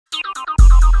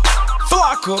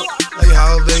Flocka. Hey,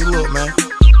 how they look, man?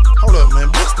 Hold up, man.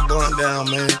 Bust the blunt down,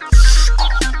 man.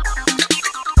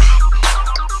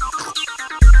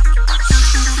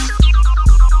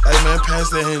 Hey, man, pass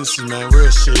that Hennessy, man.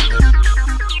 Real shit, man.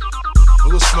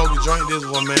 We gonna smoke a joint this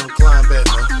one, man. Recline back,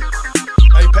 man.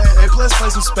 Hey, let's play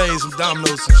some spades, some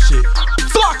dominoes, some shit.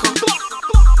 Flocka!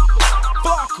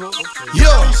 Flocka!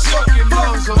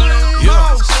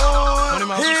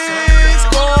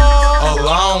 A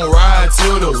long ride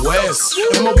to the west.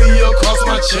 MOB across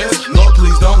my chest. Lord,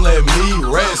 please don't let me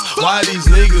rest. Why these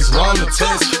niggas wanna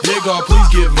test? Yeah, God, please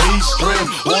give me strength.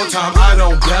 One time I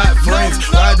don't got friends.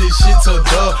 Ride this shit to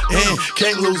the end.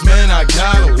 Can't lose, man, I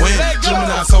gotta win.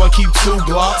 Gemini, so I keep 2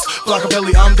 Glocks.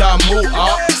 Flockaveli, I'm got moo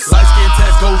up. Light skin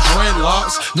tats, go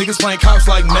dreadlocks. Niggas playing cops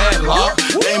like Madlock.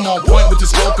 Aim on point with the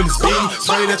scope and his beam.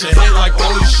 Straight at your head like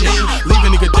Oli Sheen. Leave a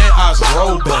nigga dead eyes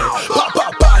roll back. Pop,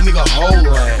 pop, pop, nigga, whole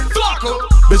lag.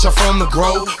 Bitch, I'm from the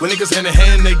Grove. When niggas hand in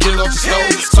hand, they get off the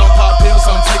stove. Some pop pills,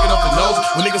 some taking off the nose.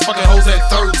 When niggas fucking hoes at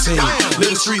 13.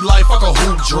 Living street life, fuck a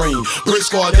hoop dream. Brick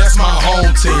Squad, that's my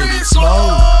home team.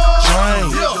 Smoke,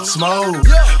 drink, smoke,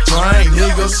 drink,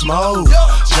 nigga, smoke,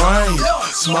 drink,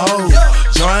 smoke,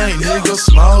 drink, nigga,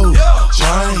 smoke,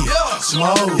 drink,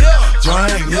 smoke,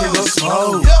 drink, nigga,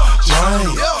 smoke,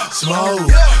 drink, smoke,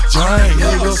 drink,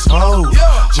 nigga, smoke,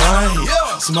 drink,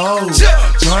 smoke,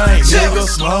 drink, nigga,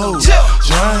 smoke,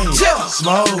 drink,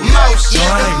 smoke,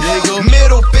 drink, nigga.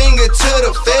 Middle finger to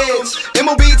the feds.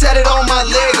 MOB tatted on my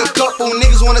leg. A couple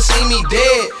niggas wanna see me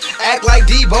dead. Act like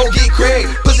Debo, get Craig.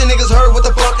 Pussy niggas heard what the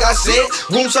fuck I said.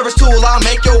 Room service tool, I'll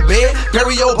make your bed.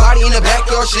 Bury your body in the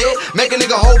backyard shit. Make a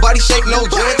nigga whole body shake, no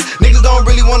dreads. Niggas don't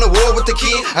really wanna war with the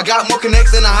kid. I got more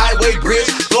connects than a highway bridge.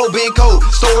 Flow being cold,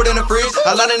 stored in the fridge.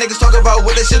 A lot of niggas talk about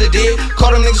what they shoulda did.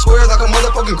 Call them niggas squares like a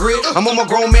motherfucking grid. I'm on my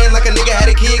grown man like a nigga had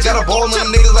a kid. Got a ball on them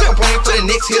niggas like I'm playing for the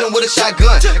Knicks. Hit them with a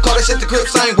shotgun. Call that shit the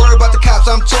Crips. I ain't worried about the cops.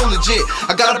 I'm too legit.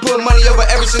 I gotta put money over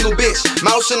every single bitch.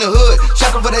 Mouse in the hood,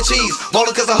 shopping for that cheese.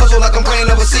 Ballin' cause I hustle like I'm playing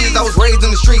overseas. I was raised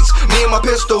in the streets, me and my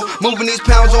pistol. Moving these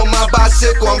pounds on my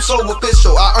bicycle. I'm so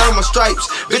official, I earn my stripes.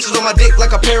 Bitches on my dick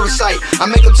like a parasite. I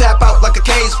make them tap out like a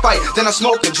cage fight. Then I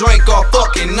smoke and drink all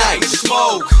fucking night.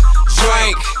 Smoke,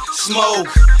 drink, smoke,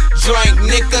 drink,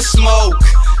 nigga, smoke,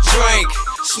 drink,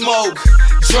 smoke,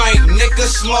 drink, nigga,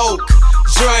 smoke,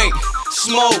 drink,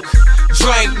 smoke,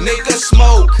 drink, nigga,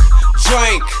 smoke,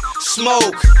 drink,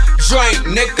 smoke, drink,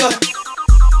 nigga.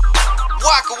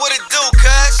 Waka, what it do,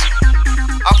 cuz?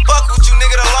 I fuck with you,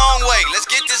 nigga, the long way. Let's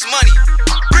get this money.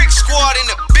 Brick Squad in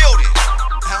the building.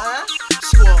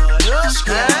 Squad up,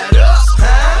 squad up,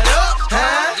 squad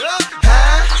up,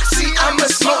 See, I'ma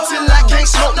smoke till I can't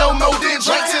smoke no more. Then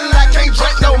drink till I can't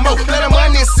drink no more. Let the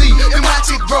money see and watch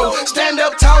it grow. Stand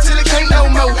up tall till it can't no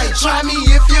more. Try me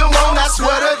if you want. I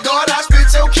swear to God, I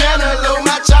spit your cantaloupe.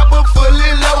 My chopper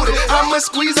fully loaded. I'ma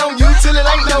squeeze on you till it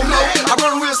ain't no more. I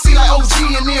run real C like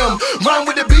OG and them. Run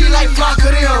with the B like Flocka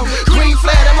them. Green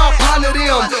flag, I'm my partner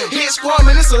them. Hit squad,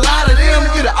 man, it's a lot of them.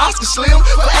 Get an Oscar Slim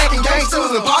for acting gangsters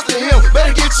and imposter him.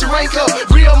 Better get your rank up.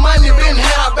 Real money been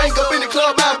had. I bank up in the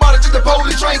club. I bought it just to bowl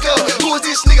and drink up. Who is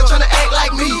this nigga tryna act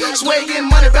like me? Sway getting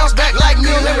money, bounce back like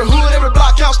me. On every hood, every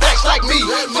block, count stacks like me.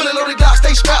 Fully loaded Glock,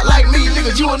 stay strapped like me.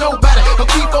 Nigga, you don't know about it. But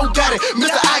Kebo got it.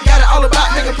 Mr. I got it. All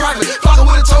about nigga private. Flocka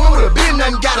would've told him, would've been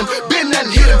nothing got him. Been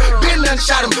nothing hit him. Been nothing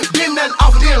shot him. Been nothing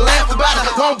off and then laugh about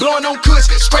it. While I'm blowing on kush,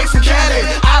 straight from Cali.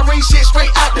 I raise shit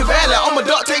straight out the valley. On my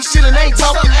duck take shit and ain't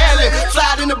talking alley.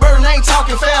 Fly in the bird and ain't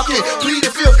talking falcon. Plead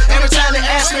the fifth every time they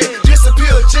ask me.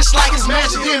 Disappear just like it's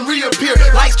magic. Then reappear.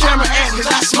 Lights, camera, ass, cause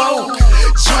I smoke.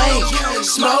 Drink,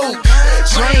 smoke,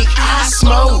 drink, I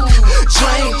smoke.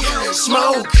 Drink,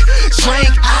 smoke,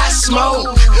 drink, I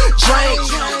smoke. Drink,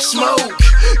 smoke,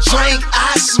 drink,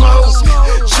 I smoke.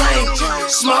 Drink,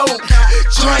 smoke,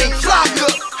 drink, Flocka.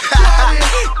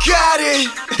 Got it.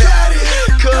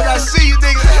 Cause I see you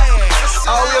niggas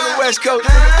all on the West Coast,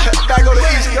 back on the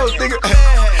East Coast, nigga.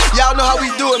 Y'all know how we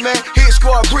do it, man. Hit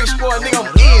squad, brick squad, nigga.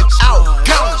 I'm in, out,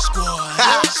 gone.